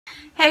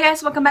Hey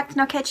guys, welcome back to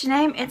No Catchy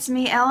Name. It's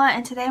me, Ella,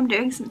 and today I'm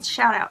doing some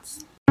shout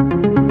outs.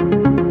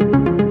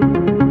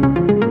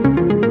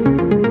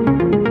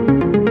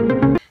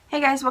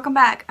 Hey guys, welcome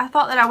back. I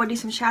thought that I would do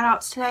some shout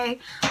outs today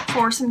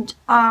for some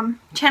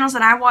channels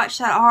that I watch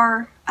that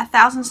are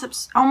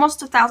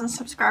almost 1,000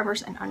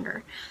 subscribers and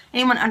under.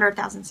 Anyone under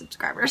 1,000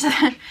 subscribers.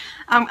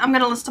 I'm going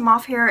to list them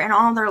off here, and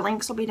all their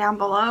links will be down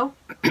below.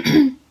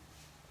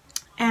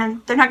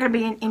 And they're not going to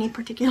be in any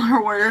particular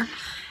order.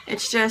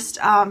 It's just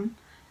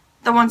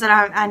the ones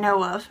that I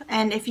know of.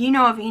 And if you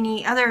know of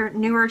any other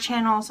newer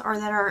channels or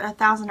that are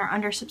 1,000 or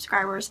under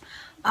subscribers,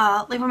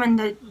 leave them in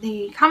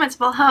the comments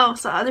below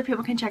so other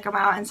people can check them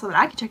out and so that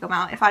I can check them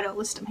out if I don't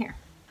list them here.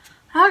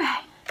 Okay.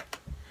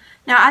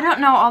 Now, I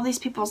don't know all these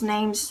people's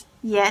names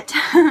yet.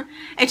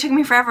 It took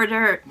me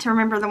forever to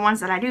remember the ones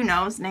that I do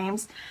know's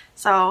names.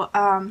 So,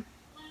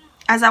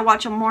 as I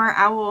watch them more,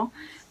 I will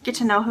get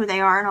to know who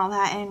they are and all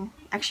that, and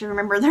actually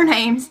remember their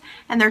names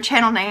and their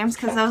channel names,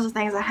 because those are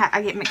things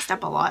I get mixed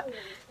up a lot.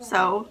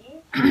 So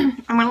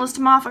I'm going to list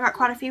them off. I got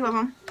quite a few of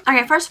them.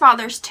 Okay, first of all,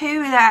 there's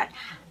two that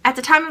at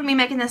the time of me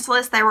making this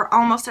list, they were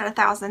almost at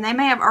 1,000. They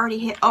may have already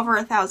hit over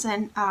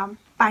 1,000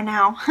 by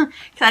now,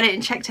 because I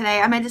didn't check today.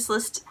 I made this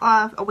list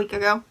a week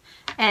ago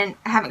and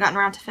I haven't gotten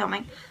around to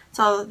filming.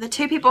 So the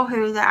two people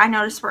that I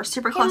noticed were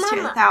super close to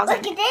 1,000.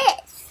 Look at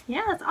this.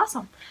 Yeah, that's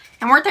awesome.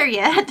 And weren't there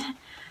yet.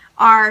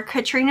 Are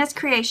Katrina's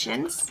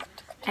Creations,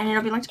 and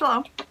it'll be linked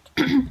below,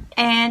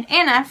 and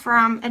Anna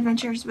from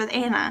Adventures with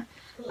Anna.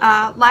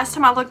 Last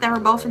time I looked, they were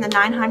both in the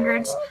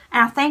 900s,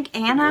 and I think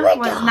Anna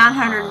was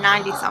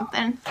 990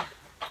 something.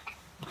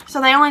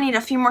 So they only need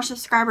a few more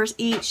subscribers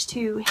each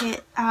to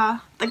hit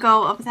the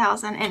goal of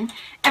 1,000. And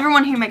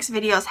everyone who makes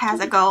videos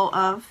has a goal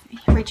of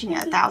reaching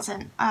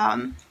 1,000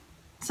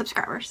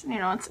 subscribers. You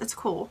know, it's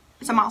cool.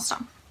 It's a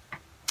milestone.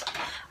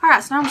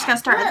 Alright, so now I'm just going to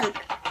start at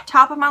the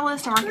top of my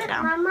list and work it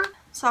down.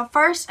 So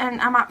first, and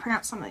I might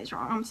pronounce some of these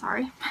wrong, I'm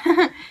sorry,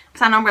 because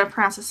I know I'm going to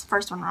pronounce this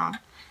first one wrong.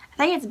 I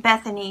think it's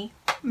Bethany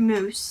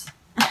Moose.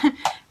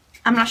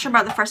 I'm not sure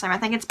about the first name. I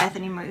think it's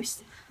Bethany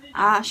Moose.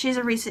 She's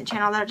a recent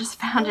channel that I just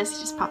found,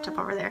 just popped up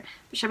over there.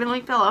 But she'll be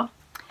linked below.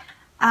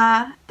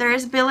 There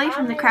is Billy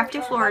from the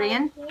Crafty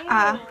Floridian.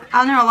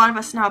 I know a lot of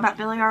us know about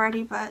Billy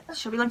already, but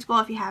she'll be linked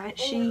below if you haven't.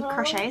 She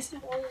crochets.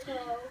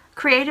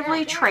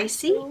 Creatively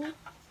Tracy.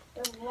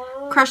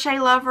 Crochet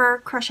Lover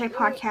Crochet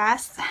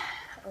Podcast.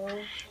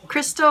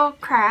 Crystal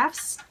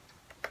Crafts.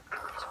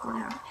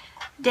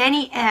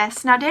 Danny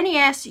S. Now, Danny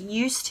S.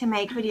 used to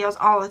make videos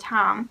all the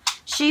time.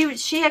 She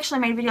actually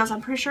made videos, I'm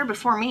pretty sure,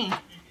 before me.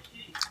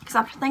 Because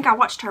I think I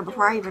watched her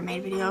before I even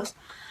made videos.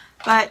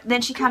 But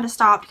then she kind of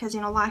stopped because, you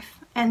know, life.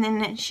 And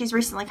then she's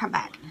recently come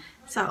back.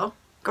 So,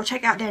 go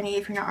check out Danny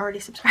if you're not already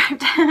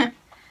subscribed.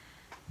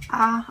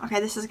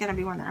 Okay, this is going to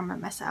be one that I'm going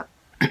to mess up.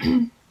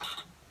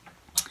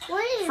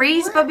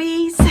 Freeze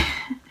Bubbies.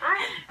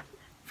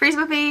 Freeze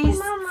Bubbies.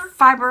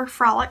 Fiber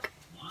Frolic.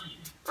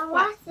 I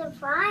want the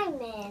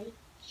fireman.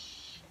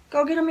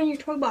 Go get them in your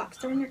toy box.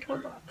 They're in your toy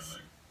box.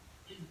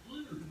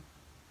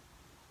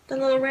 The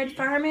little red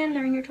fireman,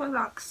 they're in your toy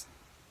box.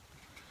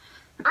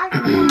 I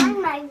don't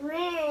want my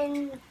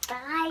red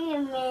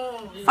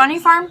fireman. Funny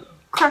Farm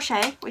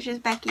Crochet, which is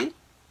Becky.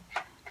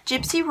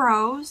 Gypsy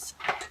Rose.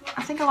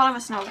 I think a lot of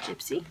us know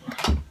Gypsy.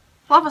 A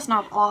lot of us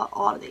know a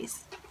lot of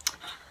these.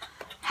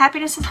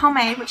 Happiness is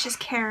Homemade, which is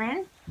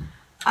Karen.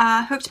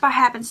 Hooked by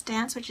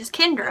Happenstance, which is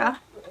Kendra.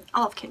 I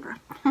love Kendra.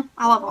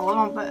 I love all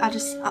of them, but I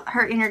just,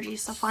 her energy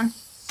is so fun.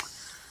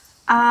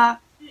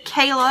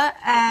 Kayla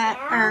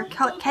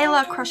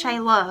Kayla Crochet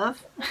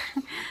Love.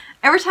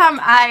 Every time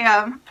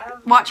I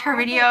watch her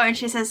video and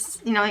she says,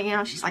 you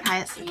know, she's like, "Hi,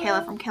 it's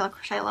Kayla from Kayla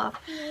Crochet Love."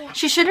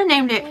 She should have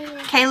named it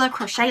Kayla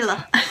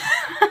Crochetla.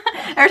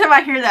 Every time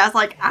I hear that, I was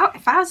like,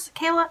 if I was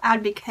Kayla,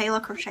 I'd be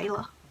Kayla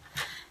Crochetla.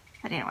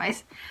 But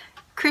anyways,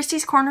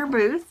 Christy's Corner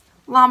Booth.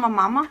 Llama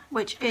Mama,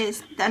 which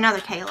is another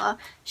Kayla.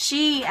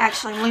 She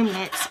actually loom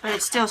knits, but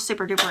it's still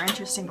super duper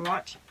interesting to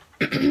watch.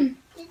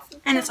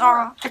 And it's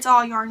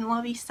all yarn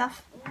lovey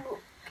stuff.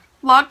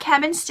 Log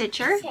Cabin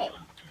Stitcher.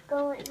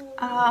 Okay.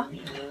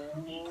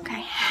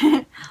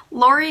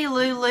 Lori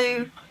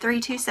Lulu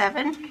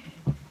 327.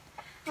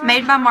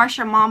 Made by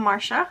Marsha, Mom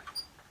Marsha.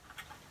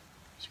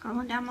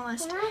 Scrolling down my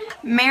list.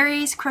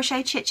 Mary's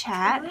Crochet Chit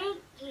Chat.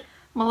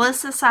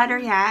 Melissa Cider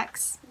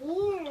Yaks.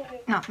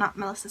 No, not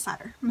Melissa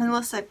Cider.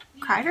 Melissa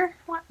Crider?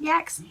 What?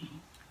 Yaks?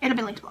 It'll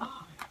be linked below.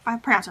 If I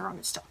pronounce it wrong,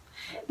 it's still.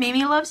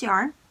 Mimi Loves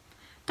Yarn.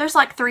 There's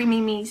like 3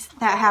 Mimis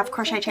that have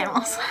crochet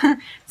channels.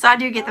 So I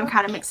do get them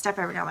kind of mixed up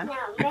every now and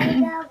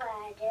then.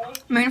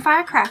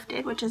 Moonfire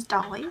Crafted, which is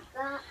Dolly.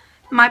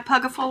 My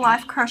Pugaful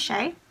Life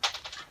Crochet.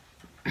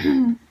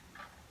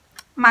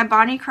 My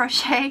Bonnie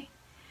Crochet.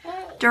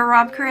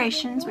 Durrob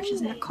Creations, which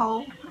is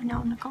Nicole. I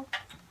know Nicole.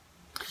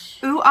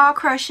 Ooh Ah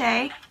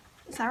Crochet.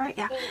 Is that right?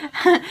 Yeah.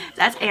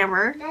 That's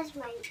Amber. That's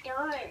my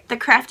door. The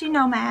Crafty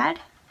Nomad.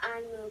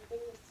 I'm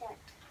opening this up.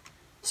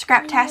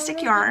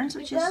 Scraptastic Yarns,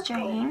 which is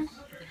Jane.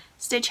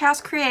 Stitch House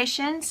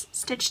Creations,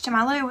 Stitch to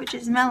My Lou, which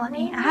is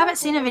Melanie. I haven't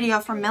seen a video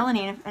from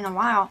Melanie in a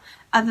while,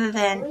 other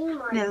than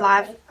the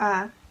live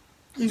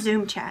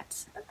Zoom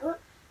chats. Let's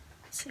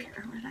see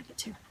here. Where did I get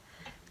to?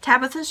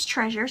 Tabitha's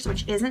Treasures,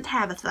 which isn't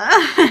Tabitha.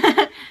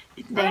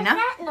 It's Dana.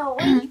 What's that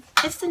noise?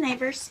 It's the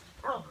neighbors.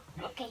 Oh,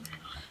 okay.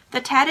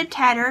 The Tatted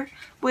Tatter,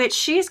 which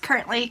she's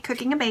currently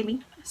cooking a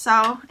baby,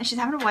 so, and she's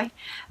having a boy,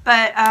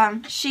 but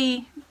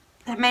she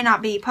may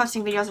not be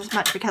posting videos as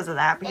much because of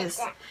that, because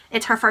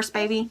it's her first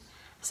baby.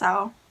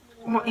 So,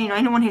 you know,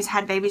 anyone who's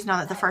had babies know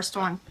that the first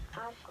one,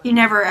 you're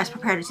never as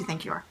prepared as you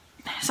think you are.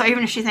 So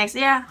even if she thinks,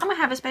 yeah, I'm gonna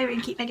have this baby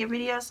and keep making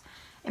videos,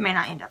 it may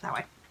not end up that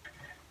way.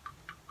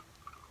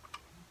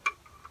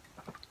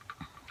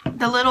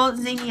 The little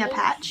Xenia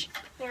patch,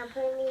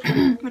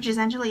 which is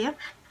Angelia.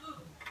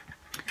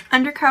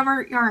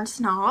 Undercover Yarn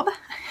Snob.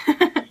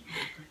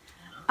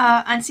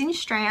 Unseen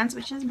Strands,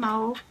 which is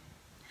Mo.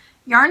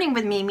 Yarning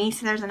with Mimi,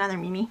 so there's another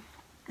Mimi.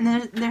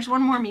 And there's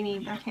one more Mimi,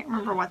 but I can't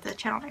remember what the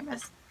channel name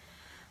is.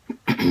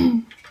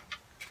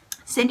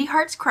 Cindy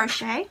Heart's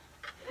Crochet.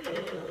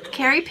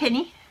 Carrie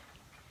Penny.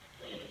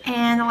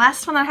 And the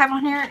last one that I have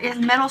on here is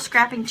Metal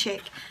Scrapping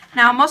Chick.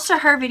 Now, most of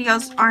her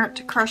videos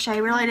aren't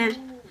crochet related.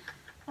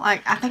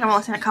 Like, I think I've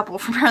only seen a couple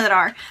from her that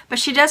are. But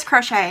she does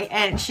crochet,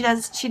 and she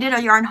did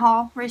a yarn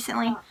haul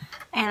recently,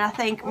 and I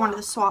think one of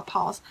the swap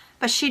hauls.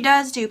 But she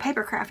does do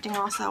paper crafting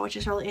also, which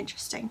is really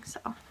interesting,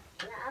 so,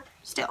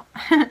 still.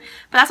 But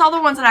that's all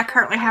the ones that I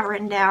currently have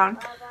written down.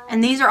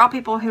 And these are all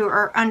people who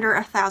are under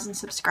 1,000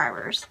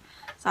 subscribers.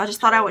 So I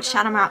just thought I would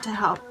shout them out to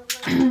help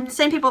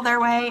send people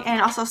their way.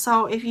 And also,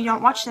 so if you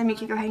don't watch them, you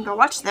can go ahead and go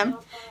watch them,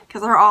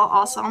 because they're all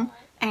awesome.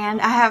 And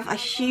I have a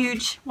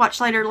huge watch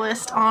later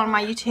list on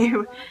my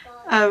YouTube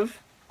of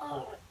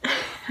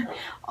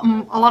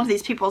a lot of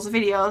these people's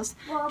videos,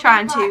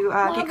 trying to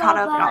get caught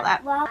up and all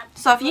that.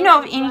 So if you know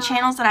of any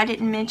channels that I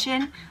didn't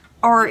mention,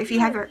 or if you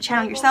have your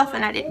channel yourself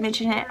and I didn't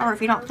mention it, or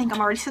if you don't think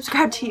I'm already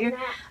subscribed to you,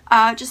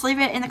 just leave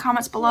it in the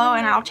comments below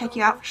and I'll check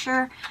you out for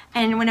sure.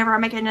 And whenever I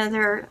make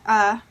another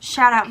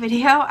shout out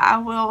video, I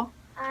will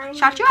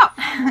shout you out.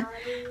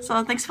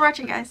 So thanks for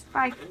watching, guys.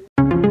 Bye.